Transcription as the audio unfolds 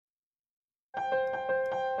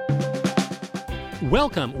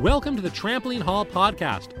Welcome to the Trampoline Hall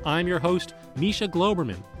podcast. I'm your host, Misha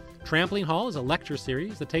Globerman. Trampoline Hall is a lecture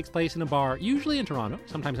series that takes place in a bar, usually in Toronto,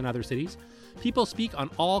 sometimes in other cities. People speak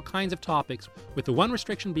on all kinds of topics, with the one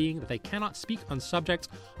restriction being that they cannot speak on subjects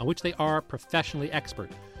on which they are professionally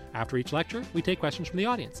expert. After each lecture, we take questions from the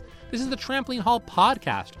audience. This is the Trampoline Hall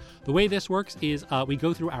podcast. The way this works is we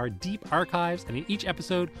go through our deep archives, and in each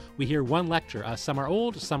episode, we hear one lecture. Some are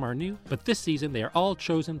old, some are new, but this season, they are all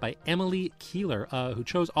chosen by Emily Keeler, who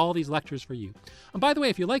chose all these lectures for you. And by the way,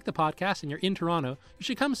 if you like the podcast and you're in Toronto, you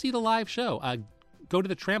should come see the live show. Go to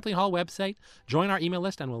the Trampoline Hall website, join our email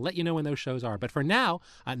list, and we'll let you know when those shows are. But for now,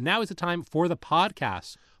 now is the time for the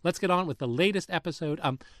podcast. Let's get on with the latest episode.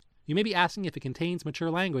 You may be asking if it contains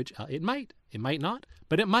mature language. It might not,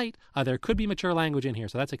 but it might. There could be mature language in here,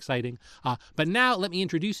 so that's exciting. But now let me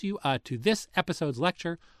introduce you to this episode's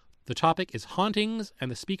lecture. The topic is Hauntings, and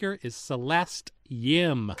the speaker is Celeste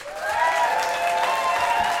Yim. I'm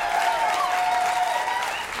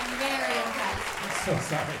very impressed. I'm so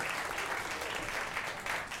sorry.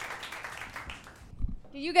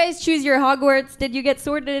 Did you guys choose your Hogwarts? Did you get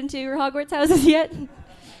sorted into your Hogwarts houses yet?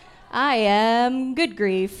 I am good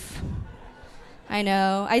grief. I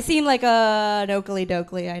know. I seem like an Oakley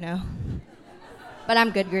Dokley, I know. But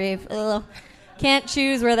I'm good grief. Ugh. Can't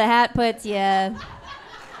choose where the hat puts you.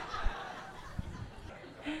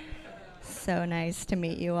 So nice to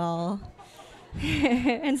meet you all.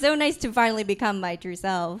 And so nice to finally become my true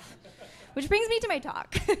self. Which brings me to my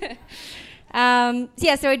talk. I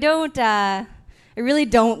really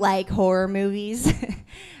don't like horror movies.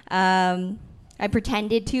 I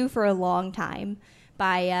pretended to for a long time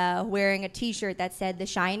by wearing a T-shirt that said The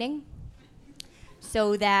Shining,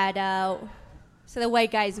 so that the white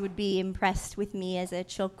guys would be impressed with me as a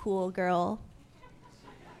chill, cool girl.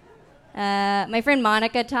 My friend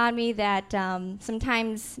Monica taught me that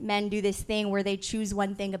sometimes men do this thing where they choose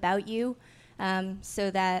one thing about you, so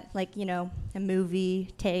that, a movie,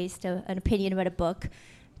 taste, an opinion about a book,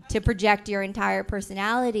 to project your entire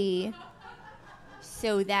personality,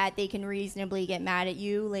 so that they can reasonably get mad at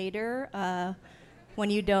you later when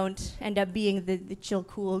you don't end up being the chill,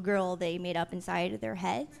 cool girl they made up inside of their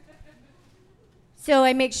head. So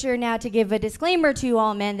I make sure now to give a disclaimer to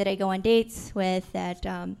all men that I go on dates with that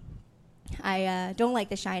I don't like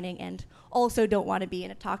The Shining and also don't want to be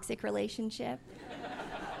in a toxic relationship.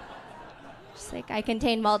 Just I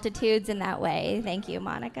contain multitudes in that way. Thank you,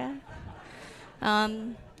 Monica.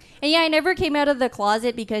 And I never came out of the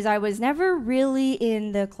closet because I was never really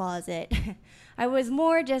in the closet. I was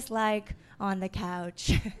more just on the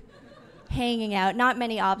couch, hanging out. Not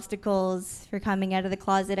many obstacles for coming out of the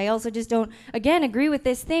closet. I also just don't, again, agree with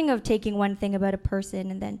this thing of taking one thing about a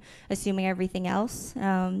person and then assuming everything else.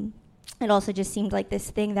 It also just seemed like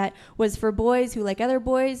this thing that was for boys who like other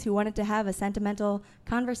boys who wanted to have a sentimental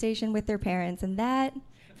conversation with their parents. And that,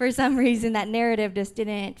 for some reason, that narrative just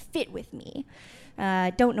didn't fit with me.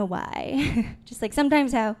 Don't know why. Just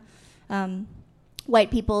sometimes how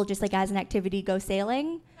white people just as an activity go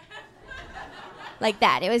sailing. Like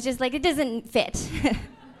that. It was just it doesn't fit.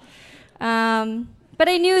 But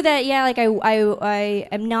I knew that, I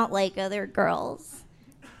am not like other girls.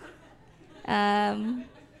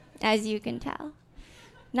 As you can tell.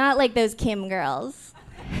 Not like those Kim girls.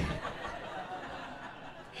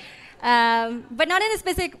 But not in a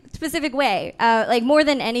specific way. More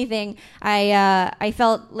than anything, I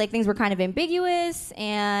felt like things were kind of ambiguous,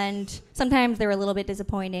 and sometimes they were a little bit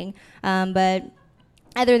disappointing. But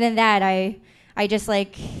other than that, I just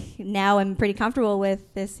now I'm pretty comfortable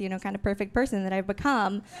with this, kind of perfect person that I've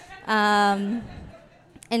become.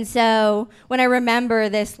 And so when I remember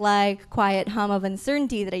this quiet hum of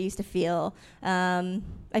uncertainty that I used to feel,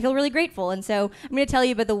 I feel really grateful. And so I'm going to tell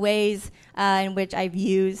you about the ways in which I've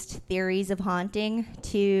used theories of haunting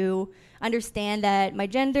to understand that my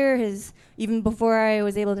gender has, even before I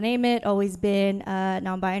was able to name it, always been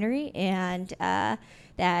non-binary, and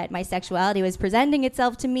that my sexuality was presenting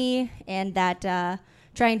itself to me, and that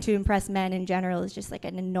trying to impress men in general is just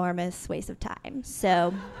an enormous waste of time.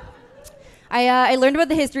 So I learned about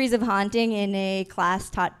the histories of haunting in a class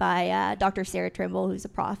taught by Dr. Sarah Trimble, who's a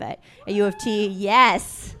prof at U of T.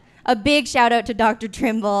 Yes, a big shout out to Dr.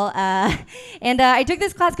 Trimble. And I took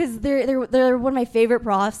this class because they're one of my favorite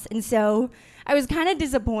profs, and so I was kind of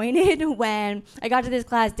disappointed when I got to this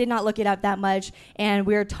class, did not look it up that much, and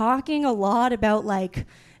we were talking a lot about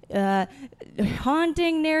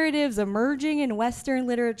haunting narratives emerging in Western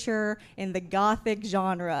literature in the Gothic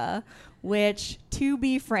genre, which, to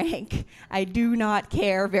be frank, I do not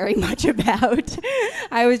care very much about.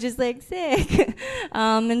 I was just sick.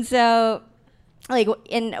 And so,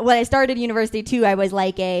 when I started university too, I was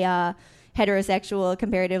heterosexual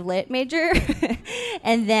comparative lit major.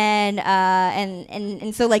 And then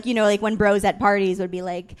and so like, you know, like when bros at parties would be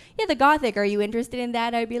like, yeah, the Gothic, are you interested in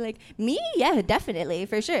that? I'd be like, me? Yeah, definitely,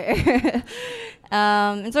 for sure.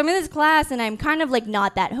 And so I'm in this class and I'm kind of like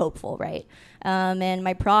not that hopeful, right? And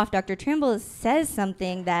my prof, Dr. Trimble, says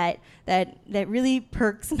something that really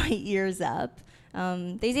perks my ears up.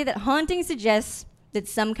 They say that haunting suggests that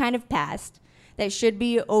some kind of past that should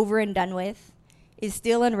be over and done with is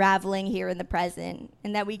still unraveling here in the present,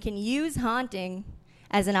 and that we can use haunting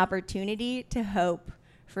as an opportunity to hope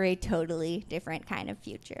for a totally different kind of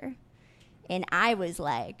future. And I was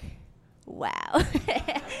like, wow,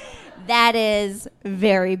 that is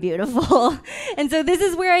very beautiful. And so this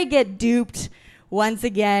is where I get duped once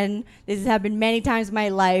again. This has happened many times in my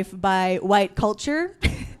life by white culture.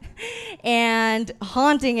 And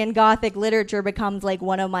haunting in Gothic literature becomes like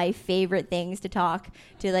one of my favorite things to talk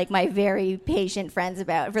to like my very patient friends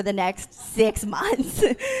about for the next 6 months.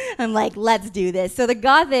 I'm like, let's do this. So the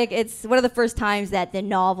Gothic, it's one of the first times that the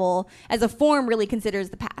novel as a form really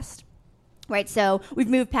considers the past. Right, so we've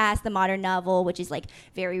moved past the modern novel, which is like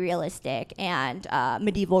very realistic, and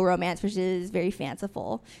medieval romance, which is very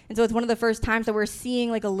fanciful. And so it's one of the first times that we're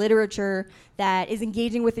seeing like a literature that is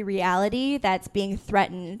engaging with the reality that's being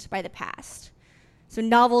threatened by the past. So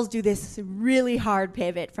novels do this really hard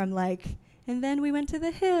pivot from like, and then we went to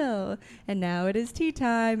the hill, and now it is tea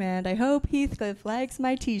time, and I hope Heathcliff likes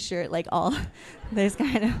my t-shirt, like all this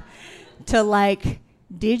kind of, to like,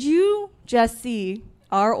 did you just see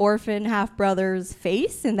our orphan half-brother's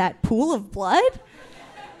face in that pool of blood?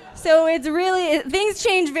 So it's really, things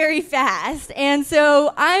change very fast. And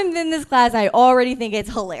so I'm in this class, I already think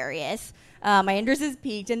it's hilarious. My interest is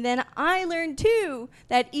piqued. And then I learned, too,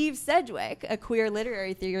 that Eve Sedgwick, a queer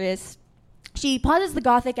literary theorist, she posits the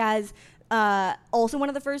Gothic as also one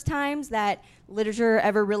of the first times that literature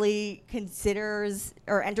ever really considers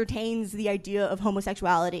or entertains the idea of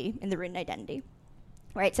homosexuality in the written identity.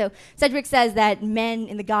 Right, so Sedgwick says that men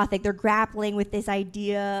in the Gothic, they're grappling with this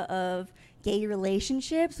idea of gay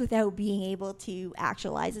relationships without being able to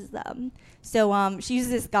actualize them. So she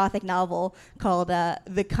uses this Gothic novel called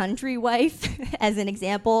The Country Wife as an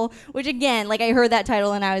example, which again, like I heard that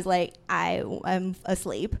title and I was like, I'm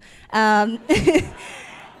asleep.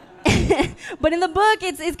 But in the book,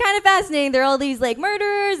 it's kind of fascinating. There are all these like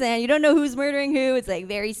murderers, and you don't know who's murdering who. It's like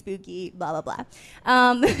very spooky, blah blah blah.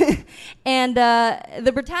 And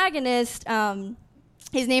the protagonist,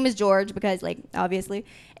 his name is George because like obviously,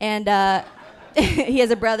 and he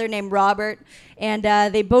has a brother named Robert, and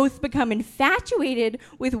they both become infatuated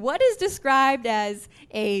with what is described as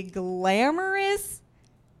a glamorous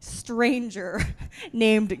stranger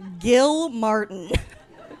named Gil Martin.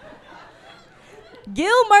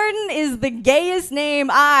 Gil Martin is the gayest name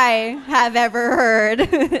I have ever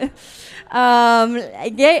heard.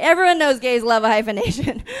 Everyone knows gays love a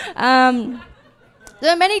hyphenation.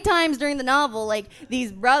 So many times during the novel, like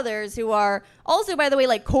these brothers who are also, by the way,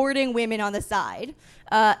 like courting women on the side,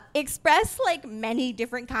 express like many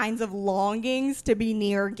different kinds of longings to be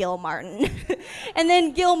near Gil Martin. And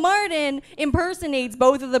then Gil Martin impersonates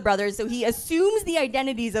both of the brothers, so he assumes the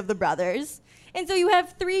identities of the brothers. And so you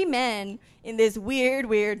have 3 men in this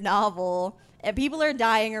weird novel, and people are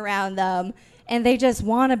dying around them, and they just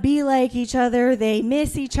want to be like each other. They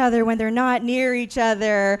miss each other when they're not near each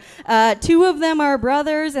other. 2 of them are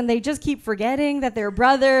brothers, and they just keep forgetting that they're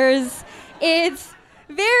brothers. It's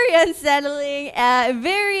very unsettling. I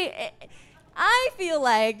feel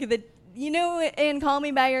like, in Call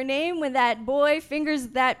Me By Your Name, when that boy fingers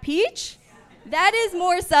that peach, that is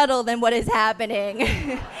more subtle than what is happening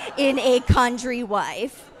in A Country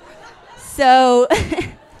Wife. So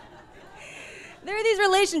there are these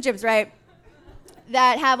relationships, right,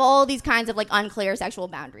 that have all these kinds of like unclear sexual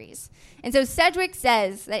boundaries. And so Sedgwick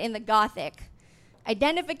says that in the Gothic,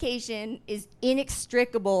 identification is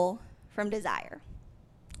inextricable from desire.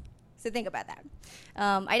 So think about that.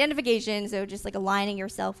 Identification, so just like aligning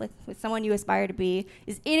yourself with someone you aspire to be,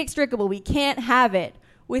 is inextricable. We can't have it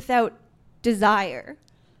without desire,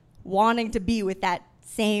 wanting to be with that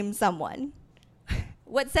same someone.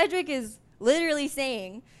 What Sedgwick is literally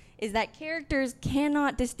saying is that characters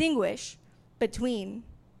cannot distinguish between,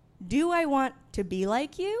 do I want to be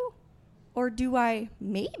like you, or do I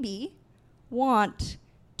maybe want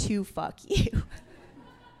to fuck you?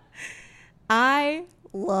 I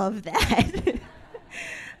love that.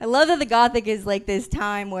 I love that the Gothic is like this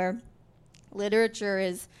time where literature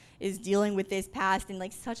is dealing with this past in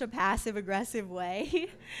like such a passive-aggressive way.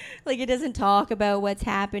 Like it doesn't talk about what's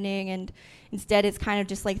happening, and instead it's kind of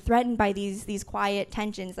just like threatened by these quiet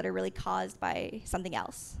tensions that are really caused by something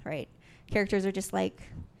else, right? Characters are just like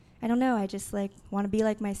I don't know. I just like want to be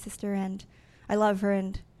like my sister, and I love her,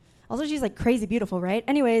 and also she's like crazy beautiful, right?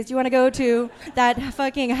 Anyways, do you want to go to that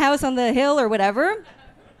fucking house on the hill or whatever?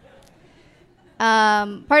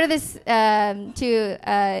 Part of this too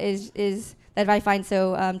is that I find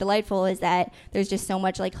so delightful is that there's just so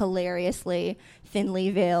much like hilariously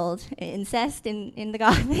thinly veiled incest in the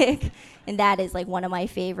Gothic, and that is like one of my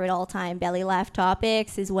favorite all-time belly laugh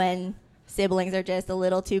topics is when siblings are just a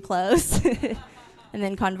little too close, and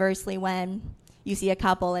then conversely when you see a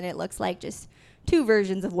couple and it looks like just two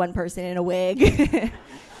versions of one person in a wig.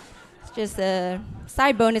 It's just a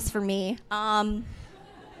side bonus for me. So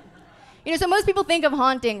most people think of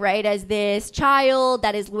Haunting, right, as this child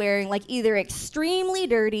that is wearing like either extremely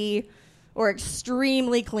dirty or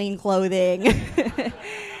extremely clean clothing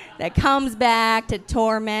that comes back to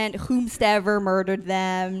torment whomsoever murdered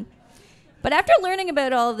them. But after learning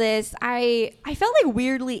about all this, I felt like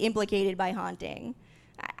weirdly implicated by Haunting.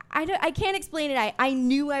 I can't explain it. I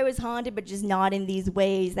knew I was haunted, but just not in these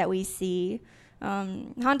ways that we see.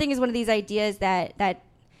 Haunting is one of these ideas that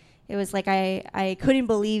it was like I couldn't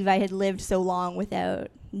believe I had lived so long without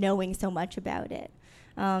knowing so much about it.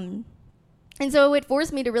 And so it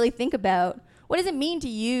forced me to really think about what does it mean to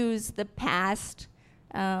use the past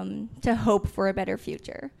to hope for a better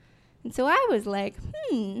future. And so I was like,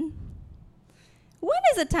 when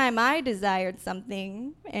is a time I desired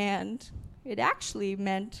something and it actually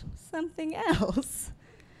meant something else?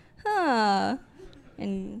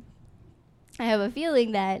 And I have a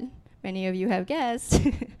feeling that many of you have guessed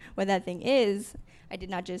what that thing is.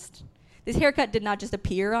 This haircut did not just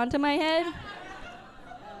appear onto my head.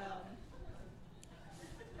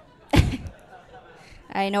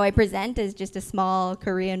 I know I present as just a small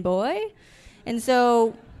Korean boy. And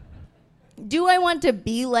so, do I want to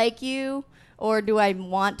be like you, or do I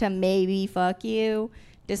want to maybe fuck you?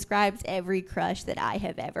 Describes every crush that I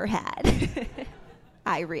have ever had.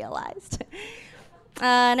 I realized.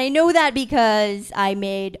 And I know that because I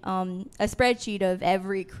made a spreadsheet of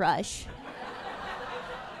every crush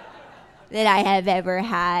that I have ever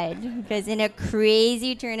had. Because in a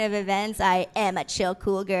crazy turn of events, I am a chill,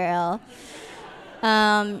 cool girl.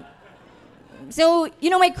 So,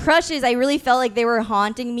 my crushes, I really felt like they were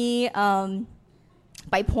haunting me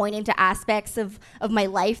by pointing to aspects of my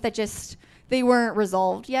life that just, they weren't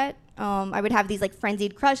resolved yet. I would have these like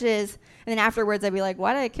frenzied crushes, and then afterwards I'd be like,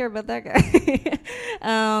 why do I care about that guy?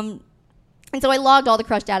 And so I logged all the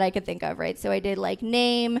crush data I could think of, right? So I did like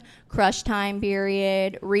name, crush time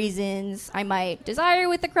period, reasons I might desire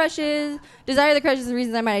the crushes, the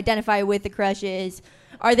reasons I might identify with the crushes.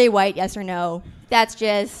 Are they white, yes or no? That's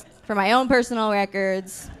just for my own personal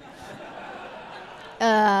records.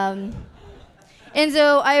 And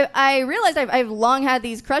so I realized I've long had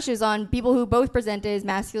these crushes on people who both present as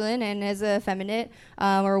masculine and as effeminate,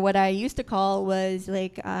 or what I used to call was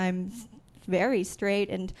like I'm very straight,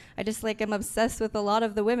 and I just like am obsessed with a lot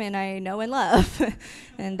of the women I know and love,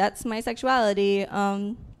 and that's my sexuality.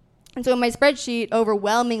 And so in my spreadsheet,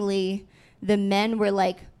 overwhelmingly, the men were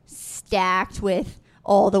like stacked with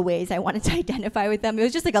all the ways I wanted to identify with them. It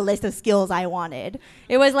was just like a list of skills I wanted.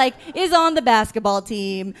 It was like, is on the basketball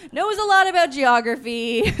team, knows a lot about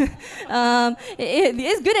geography, is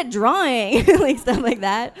good at drawing, like stuff like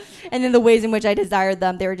that. And then the ways in which I desired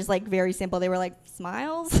them, they were just like very simple. They were like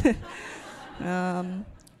smiles,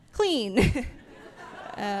 clean,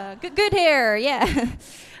 good hair, yeah.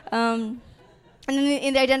 And then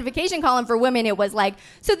in the identification column for women, it was like,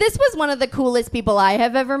 so this was one of the coolest people I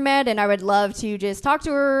have ever met, and I would love to just talk to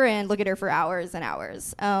her and look at her for hours and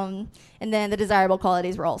hours. And then the desirable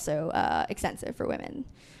qualities were also extensive for women.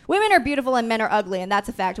 Women are beautiful and men are ugly, and that's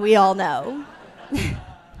a fact we all know.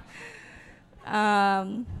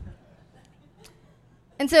 And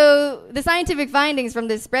so the scientific findings from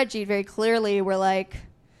this spreadsheet very clearly were like,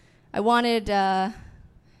 I wanted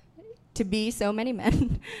to be so many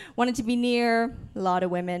men, wanted to be near a lot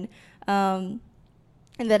of women, and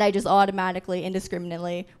that I just automatically,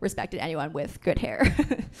 indiscriminately respected anyone with good hair.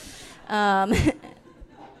 And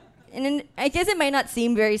I guess it might not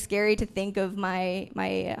seem very scary to think of my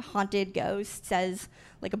haunted ghosts as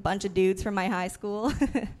like a bunch of dudes from my high school.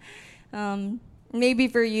 Maybe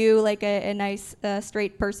for you, like a nice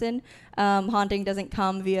straight person, haunting doesn't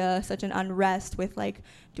come via such an unrest with like,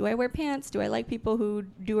 do I wear pants? Do I like people who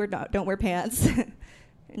do or don't wear pants?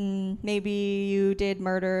 And maybe you did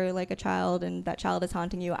murder like a child and that child is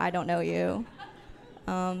haunting you. I don't know you.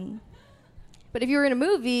 But if you were in a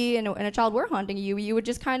movie and a child were haunting you, you would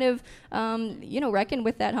just kind of, reckon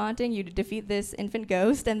with that haunting. You'd defeat this infant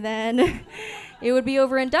ghost and then it would be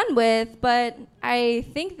over and done with. But I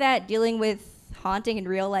think that dealing with haunting in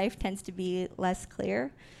real life tends to be less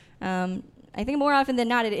clear. I think more often than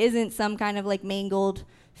not, it isn't some kind of like mangled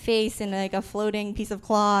face and like a floating piece of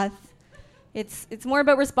cloth. It's more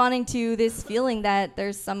about responding to this feeling that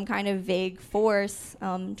there's some kind of vague force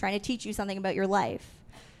trying to teach you something about your life.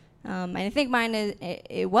 And I think mine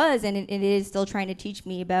it was and it is still trying to teach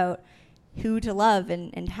me about who to love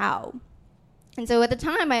and how. And so at the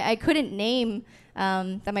time, I couldn't name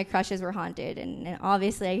that my crushes were haunted. And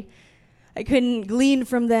obviously, I couldn't glean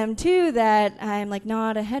from them, too, that I'm, like,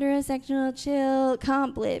 not a heterosexual, chill,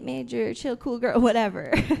 comp lit, major, chill, cool girl,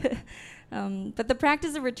 whatever. But the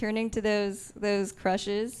practice of returning to those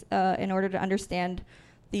crushes in order to understand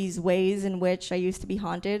these ways in which I used to be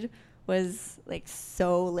haunted was, like,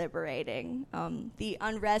 so liberating. The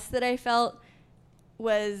unrest that I felt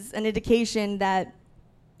was an indication that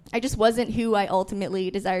I just wasn't who I ultimately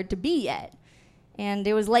desired to be yet. And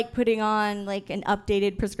it was like putting on like an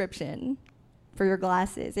updated prescription for your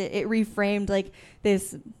glasses. It reframed like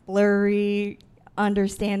this blurry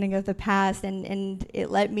understanding of the past and it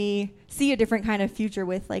let me see a different kind of future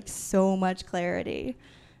with like so much clarity.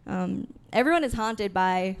 Everyone is haunted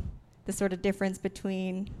by the sort of difference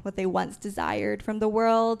between what they once desired from the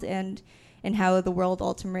world and how the world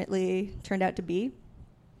ultimately turned out to be.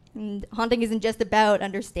 And haunting isn't just about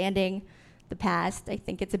understanding the past. I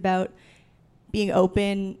think it's about being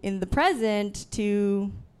open in the present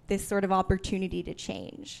to this sort of opportunity to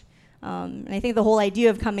change. And I think the whole idea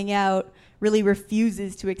of coming out really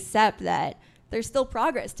refuses to accept that there's still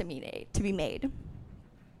progress to be made.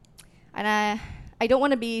 And I don't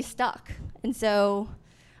want to be stuck. And so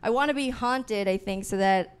I want to be haunted, I think, so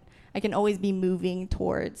that I can always be moving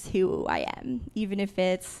towards who I am, even if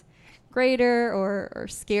it's greater or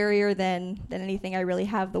scarier than anything I really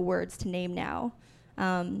have the words to name now.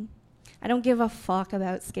 I don't give a fuck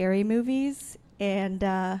about scary movies, and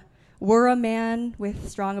were a man with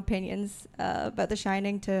strong opinions about The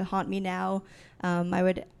Shining to haunt me now, I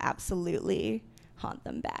would absolutely haunt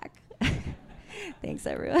them back. Thanks,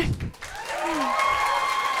 everyone.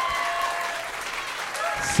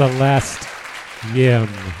 Celeste Yim,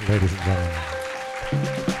 ladies and gentlemen.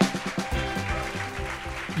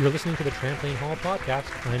 You're listening to the Trampoline Hall podcast.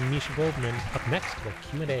 I'm Misha Goldman. Up next, the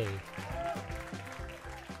Q&A.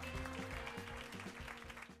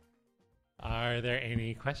 Are there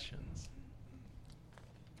any questions?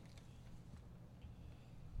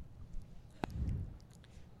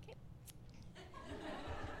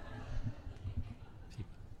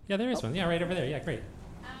 Yeah, there is one. Yeah, right over there. Yeah, great.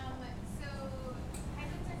 So, hyphens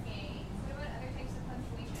are gay. What about other types of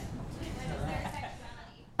punctuation? What is their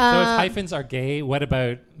sexuality? So if hyphens are gay, what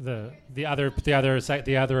about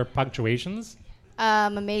the other punctuations?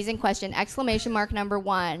 Amazing question. Exclamation mark number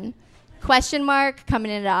 1. Question mark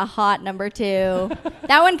coming in at a hot number 2.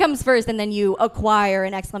 That one comes first, and then you acquire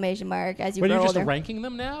an exclamation mark as you grow older. Are you just ranking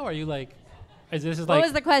them now? Are you like? What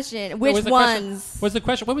was the question? Which ones? What was the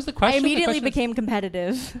question? I immediately became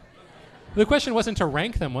competitive. The question wasn't to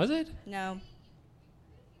rank them, was it? No.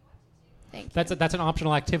 Thank you. That's an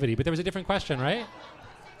optional activity, but there was a different question, right?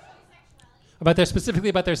 Specifically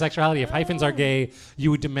about their sexuality. If hyphens are gay,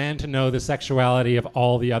 you would demand to know the sexuality of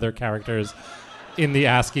all the other characters in the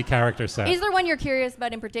ASCII character set. Is there one you're curious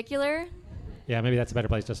about in particular? Yeah, maybe that's a better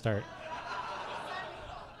place to start.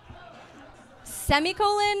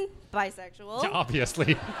 Semicolon, bisexual.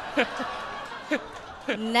 Obviously.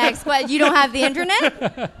 Next question. You don't have the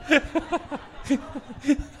internet?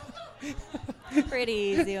 Pretty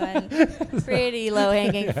easy one. Pretty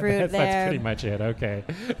low-hanging fruit there. That's pretty much it. Okay.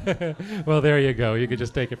 Well, there you go. You could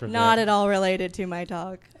just take it from there. Not at all related to my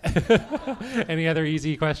talk. Any other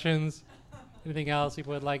easy questions? Anything else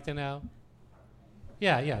people would like to know?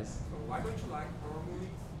 Yeah, yes. So why don't you like horror movies?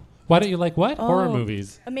 Why don't you like what? Horror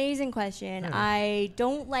movies. Amazing question. I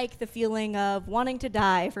don't like the feeling of wanting to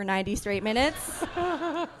die for 90 straight minutes.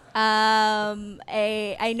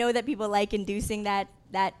 I know that people like inducing that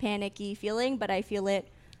panicky feeling, but I feel it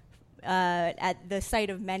at the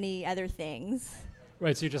sight of many other things.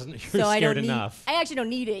 Right, so you're scared enough. I actually don't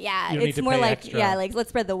need it, yeah. It's more like, extra. Yeah, like, let's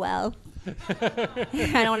spread the wealth. I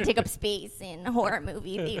don't want to take up space in horror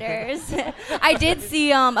movie theaters. I did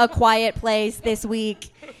see A Quiet Place this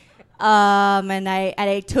week, and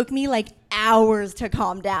it took me like hours to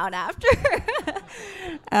calm down after.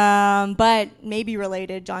 But maybe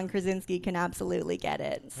related, John Krasinski can absolutely get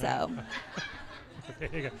it. So. There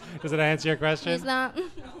you go. Does it answer your question? It's not.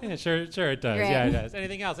 Yeah, sure it does. Great. Yeah, it does.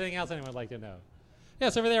 Anything else anyone would like to know?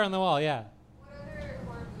 Yes, over there on the wall, yeah.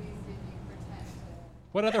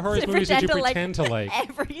 What other horror movies did you pretend to like?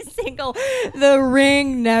 Every single. The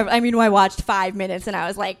Ring, never. I mean, I watched 5 minutes and I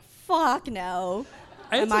was like, fuck no.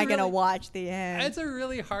 am I going to watch the end? It's a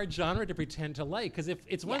really hard genre to pretend to like, because if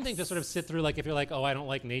it's one thing to sort of sit through, like if you're like, oh, I don't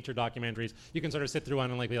like nature documentaries, you can sort of sit through one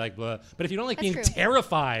and like be like, blah. But if you don't like being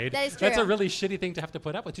terrified, that's a really shitty thing to have to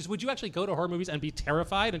put up with. Just, would you actually go to horror movies and be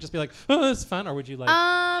terrified and just be like, oh, it's fun, or would you like?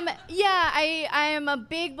 Yeah, I am a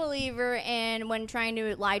big believer in when trying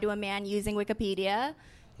to lie to a man using Wikipedia.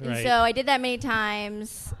 And so I did that many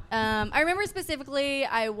times. I remember specifically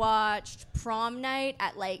I watched Prom Night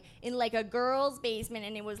in a girl's basement,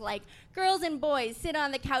 and it was like girls and boys sit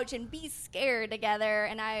on the couch and be scared together,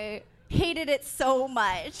 and I hated it so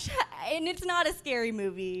much. And it's not a scary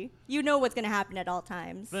movie. You know what's going to happen at all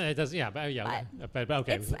times. It does, yeah, but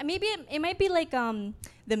okay. Maybe it might be like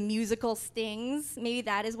the musical Stings. Maybe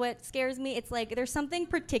that is what scares me. It's like there's something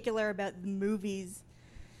particular about the movies.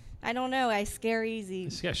 I don't know. I scare easy.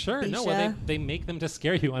 Yeah, sure. Bisha. No, well, they make them to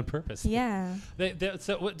scare you on purpose. Yeah.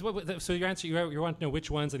 So your answer, you want to know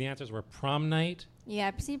which ones, and the answers were Prom Night. Yeah,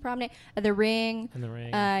 I've seen Prom Night. The Ring. And The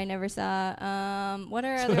Ring. I never saw. What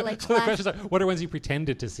are other like? So the questions are, what are ones you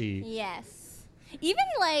pretended to see? Yes. Even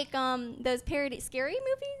like those parody scary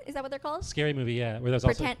movies. Is that what they're called? Scary movie, yeah. Where there's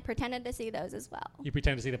pretended to see those as well. You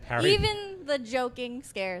pretend to see the parody. Even the joking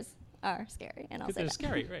scares are scary, and I'll say they're that.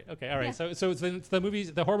 scary, right? Okay, all right. Yeah. So it's the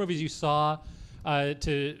movies, the horror movies you saw,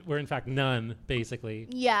 were in fact none, basically.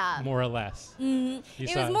 Yeah. More or less. Mm-hmm.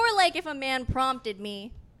 It was more like if a man prompted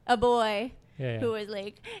me, a boy, who was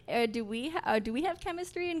like, "Do we have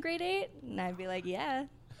chemistry in grade 8?" And I'd be like, "Yeah."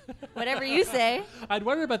 Whatever you say. I'd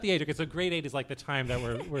wonder about the age. Okay, so grade 8 is like the time that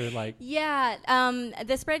we're like. Yeah.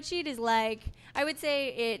 The spreadsheet is like, I would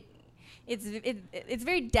say it's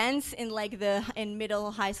very dense in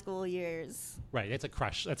middle high school years. Right. It's a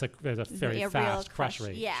crush. There's a very fast crush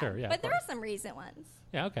rate. Yeah. Sure. Yeah. But there are some recent ones.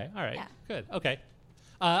 Yeah. Okay. All right. Yeah. Good. Okay.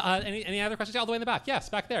 Any other questions? All the way in the back. Yes.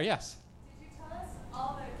 Back there. Yes. Did you tell us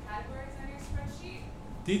all the categories on your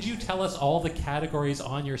spreadsheet? Did you tell us all the categories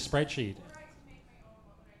on your spreadsheet?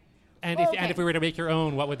 And if we were to make your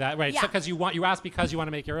own, what would that? Right. Yeah. So because you asked because you want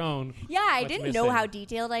to make your own. Yeah, I what's didn't know missing? how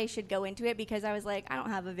detailed I should go into it because I was like, I don't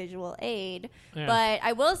have a visual aid. Yeah. But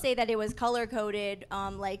I will say that it was color coded,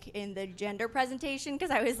 like in the gender presentation, because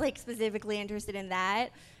I was like specifically interested in that.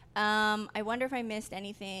 I wonder if I missed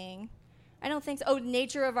anything. I don't think so. Oh,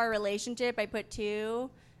 nature of our relationship. I put 2.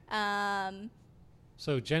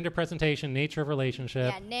 So gender presentation, nature of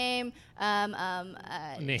relationship. Yeah, name.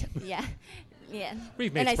 Name. Yeah. Yeah.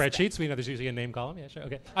 We've made spreadsheets. We know there's usually a name column. Yeah, sure.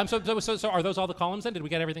 Okay. So are those all the columns then? Did we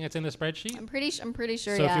get everything that's in the spreadsheet? I'm pretty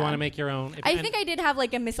sure. So yeah. if you want to make your own, I think I did have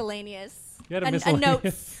like a miscellaneous. You had a miscellaneous.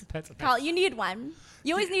 notes. that's You need one.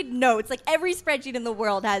 You always need notes. Like every spreadsheet in the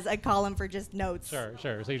world has a column for just notes. Sure.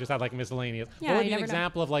 So you just have like miscellaneous. Yeah, what would you be an never know.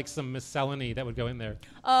 example of like some miscellany that would go in there?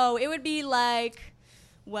 Oh, it would be like,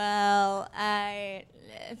 well, I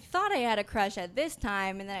thought I had a crush at this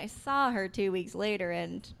time, and then I saw her 2 weeks later,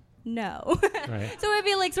 and no. Right. So it would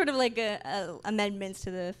be like sort of like amendments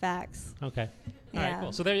to the facts. Okay. All Yeah. right,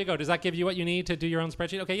 cool. So there you go. Does that give you what you need to do your own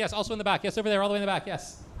spreadsheet? Okay, yes. Also in the back. Yes, over there, all the way in the back.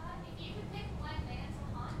 Yes. If you could pick one man to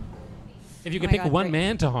haunt, who would it be? If you could my pick God, one great.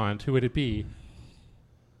 man to haunt, who would it be?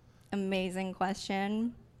 Amazing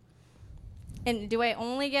question. And do I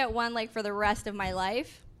only get one like for the rest of my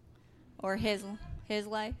life, or his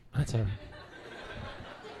life? That's a.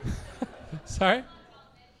 Sorry.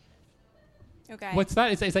 Okay. What's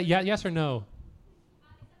that? Is that yes or no?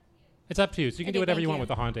 It's up to you. So you can Okay, do whatever thank you want you. with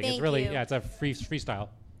the haunting. It's Thank really you. it's a freestyle.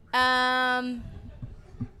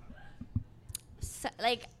 So,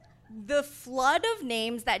 like the flood of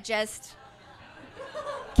names that just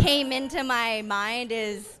came into my mind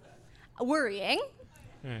is worrying.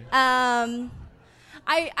 All right.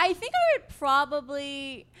 I think I would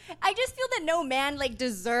probably. I just feel that no man like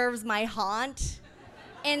deserves my haunt,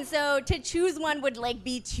 and so to choose one would like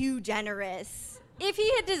be too generous. If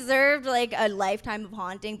he had deserved like a lifetime of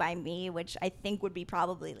haunting by me, which I think would be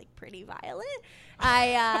probably like pretty violent,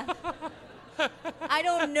 I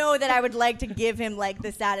don't know that I would like to give him like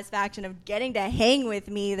the satisfaction of getting to hang with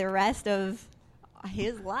me the rest of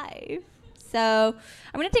his life. So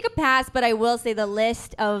I'm gonna take a pass, but I will say the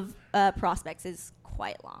list of prospects is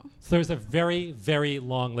quite long. So there's a very, very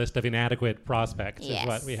long list of inadequate prospects is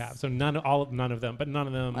what we have. So none of them, but none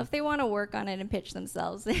of them. Well, if they want to work on it and pitch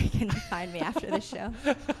themselves, they can find me after the show.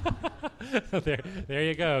 there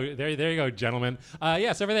you go. There you go, gentlemen.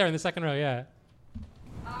 Yes, over there in the second row. Yeah.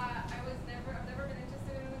 I've never been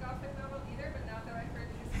interested in a gothic novel either, but now that I've heard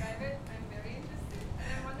you describe it, I'm very interested.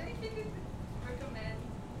 And I'm wondering if you could recommend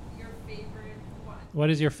your favorite one. What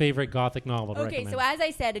is your favorite Gothic novel to Okay, recommend? so as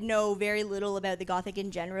I said, know very little about the Gothic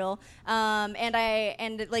in general, and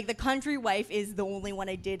like The Country Wife is the only one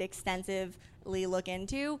I did extensive look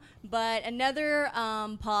into. But another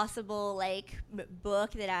possible like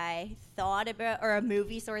book that I thought about, or a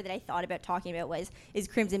movie story that I thought about talking about is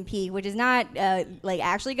Crimson Peak, which is not like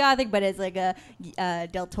actually gothic, but it's like a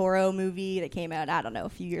Del Toro movie that came out, I don't know, a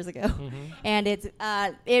few years ago. And it's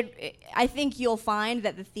I think you'll find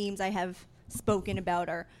that the themes I have spoken about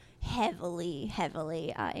are heavily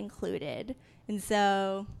included. And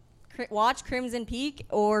so watch Crimson Peak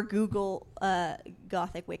or Google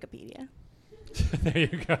Gothic Wikipedia. There you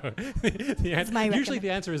go. Usually the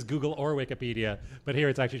answer is Google or Wikipedia, but here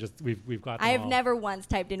it's actually just we've got them I have all. never once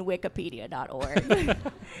typed in wikipedia.org.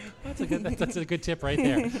 That's a good tip right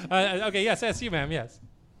there. Okay, yes, you, ma'am, yes.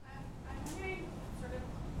 I'm wondering, sort of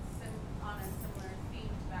on a similar theme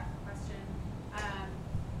to that question.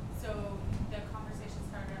 So the conversation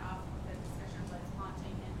started off with a discussion of like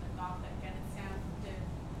haunting in the Gothic, and it sounded,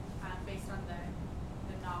 based on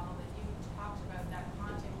the novel that you talked about, that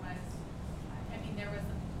haunting was, I mean,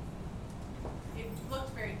 it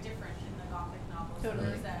looked very different in the Gothic novel. Totally. So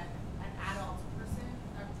there was an adult person,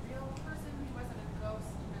 a real person who wasn't a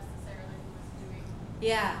ghost necessarily, who was doing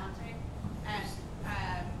Yeah. haunting, and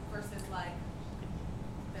versus like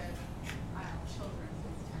the children who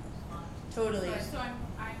tend to haunt. Totally. So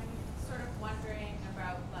I'm sort of wondering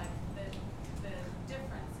about like the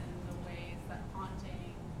difference in the ways that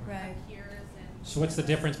haunting Right. appears in. So what's the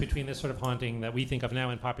difference between this sort of haunting that we think of now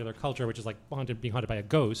in popular culture, which is like being haunted by a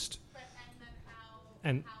ghost, But and then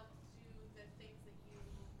And- how do the things that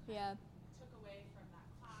you Yeah. took away from that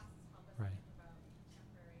class help us Right. think about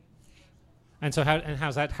contemporary version of and so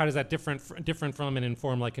how does that different from and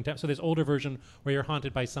inform like so this older version where you're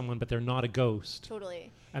haunted by someone but they're not a ghost,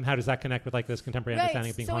 Totally. and how does that connect with like this contemporary Right,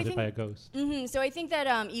 understanding of being so I haunted think- by a ghost? So I think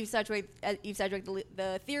that Eve Sedgwick,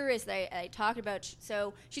 the theorist that I talked about,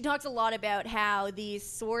 so she talks a lot about how these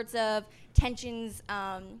sorts of tensions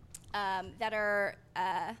that are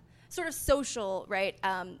sort of social, right,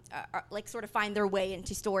 are like sort of find their way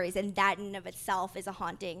into stories, and that in and of itself is a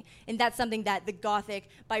haunting. And that's something that the Gothic,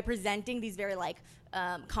 by presenting these very like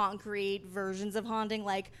concrete versions of haunting,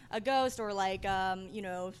 like a ghost or like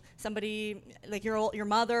somebody like your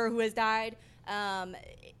mother who has died,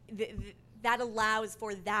 that allows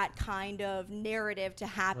for that kind of narrative to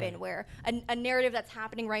happen, Right. where a narrative that's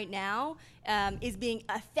happening right now is being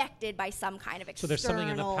affected by some kind of So external. there's something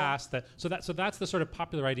in the past so that's the sort of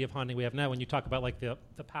popular idea of haunting we have now. When you talk about like the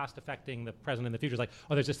past affecting the present and the future, it's like,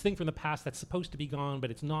 oh, there's this thing from the past that's supposed to be gone, but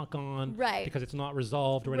it's not gone, Right. because it's not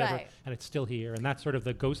resolved or whatever, Right. and it's still here, and that's sort of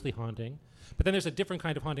the ghostly haunting. But then there's a different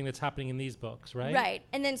kind of haunting that's happening in these books, right? Right,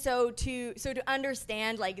 and then so to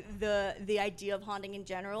understand like the idea of haunting in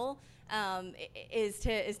general is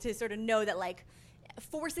to sort of know that like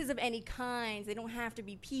forces of any kind, they don't have to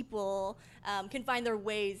be people, can find their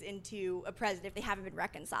ways into a present if they haven't been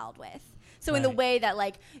reconciled with. So in the Right. way that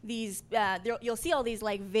like these, you'll see all these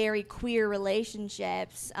like very queer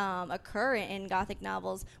relationships occur in Gothic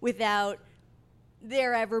novels without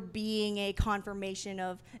there ever being a confirmation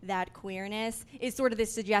of that queerness, is sort of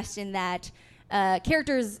this suggestion that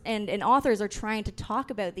characters and authors are trying to talk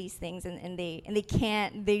about these things, and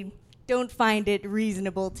they don't find it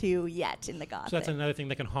reasonable to yet in the Gothic. So that's another thing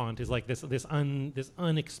that can haunt, is like this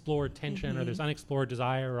unexplored tension, or this unexplored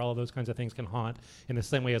desire, or all those kinds of things can haunt in the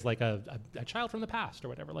same way as like a child from the past or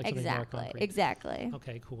whatever, like something more concrete. Exactly.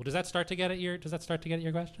 Okay, cool. Does that start to get at your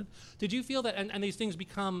question? Did you feel that and these things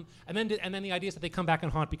become and then the idea is that they come back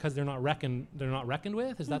and haunt because they're not reckoned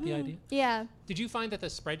with? Is that the idea? Yeah. Did you find that the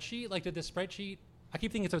spreadsheet, like did the spreadsheet, I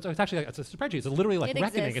keep thinking it's actually it's a spreadsheet. It's literally like It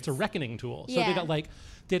reckoning. exists. It's a reckoning tool. So Yeah.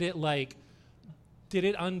 did it undo did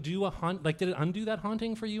it undo that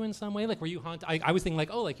haunting for you in some way? Like were you haunted? I was thinking like,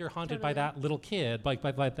 oh, like you're haunted by Totally. that little kid, like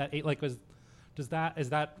by that is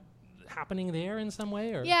that happening there in some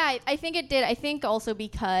way? Or Yeah, I think it did. I think also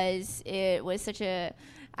because it was such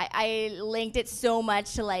I linked it so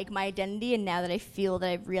much to like my identity, and now that I feel that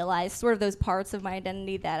I've realized sort of those parts of my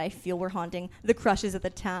identity that I feel were haunting the crushes at the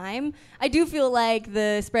time, I do feel like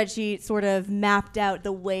the spreadsheet sort of mapped out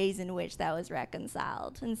the ways in which that was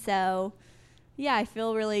reconciled. And so, yeah, I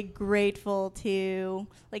feel really grateful to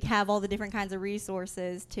like have all the different kinds of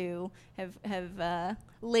resources to have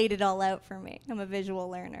laid it all out for me. I'm a visual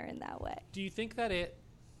learner in that way. Do you think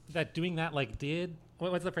that doing that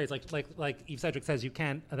what's the phrase, like Eve Sedgwick says, you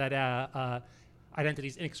can't, that identity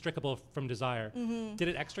is inextricable from desire. Mm-hmm. Did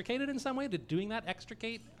it extricate it in some way? Did doing that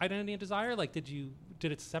extricate identity and desire? Like did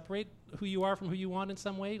it separate who you are from who you want in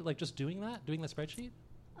some way? Like just doing the spreadsheet?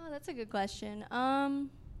 Oh, that's a good question.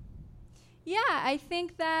 Yeah, I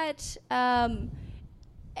think that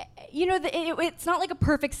you know, it's not like a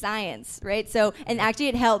perfect science, right? So, and actually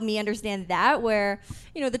it helped me understand that where,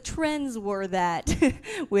 you know, the trends were that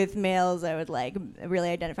with males, I would like really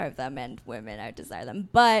identify with them, and women, I would desire them.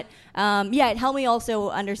 But it helped me also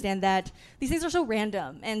understand that these things are so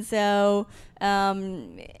random. And so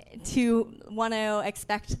to want to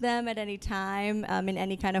expect them at any time in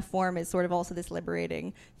any kind of form is sort of also this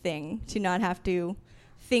liberating thing, to not have to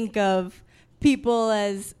think of people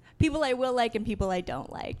as people I will like and people I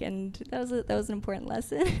don't like, and that was an important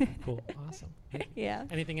lesson. Cool, awesome. Yeah.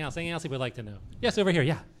 Anything else you would like to know? Yes, over here.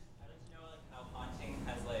 Yeah. I'd like to know how Haunting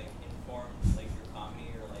has informed your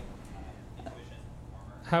comedy or intuition as a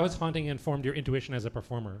performer. How has Haunting informed your intuition as a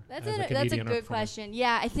performer? That's as a comedian or good performer? question.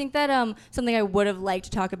 Yeah, I think that something I would have liked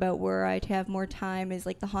to talk about were I to have more time is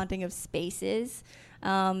the haunting of spaces,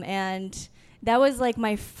 and that was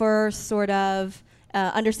my first sort of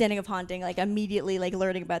understanding of haunting. Immediately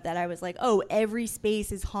learning about that, I was like, oh, every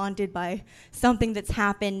space is haunted by something that's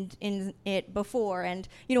happened in it before. And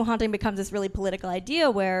haunting becomes this really political idea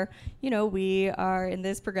where we are in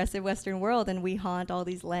this progressive Western world and we haunt all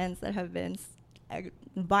these lands that have been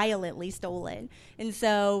violently stolen. And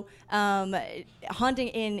so haunting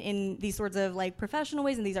in these sorts of professional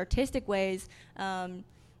ways and these artistic ways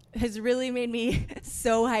has really made me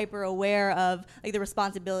so hyper aware of the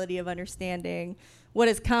responsibility of understanding what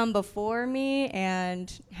has come before me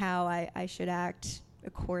and how I should act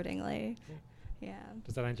accordingly. Cool. Yeah.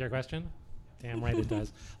 Does that answer your question? Damn right it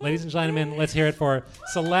does. Ladies and gentlemen, let's hear it for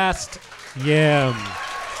Celeste Yim.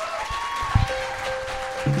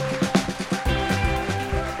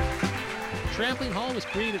 Trampoline Hall was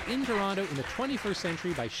created in Toronto in the 21st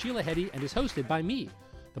century by Sheila Hedy and is hosted by me.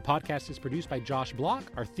 The podcast is produced by Josh Block.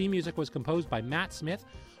 Our theme music was composed by Matt Smith.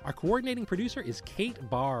 Our coordinating producer is Kate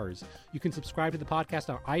Bars. You can subscribe to the podcast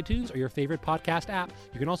on iTunes or your favorite podcast app.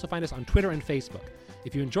 You can also find us on Twitter and Facebook.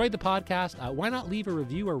 If you enjoyed the podcast, why not leave a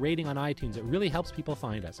review or rating on iTunes? It really helps people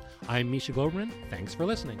find us. I'm Misha Globerman. Thanks for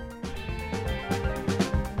listening.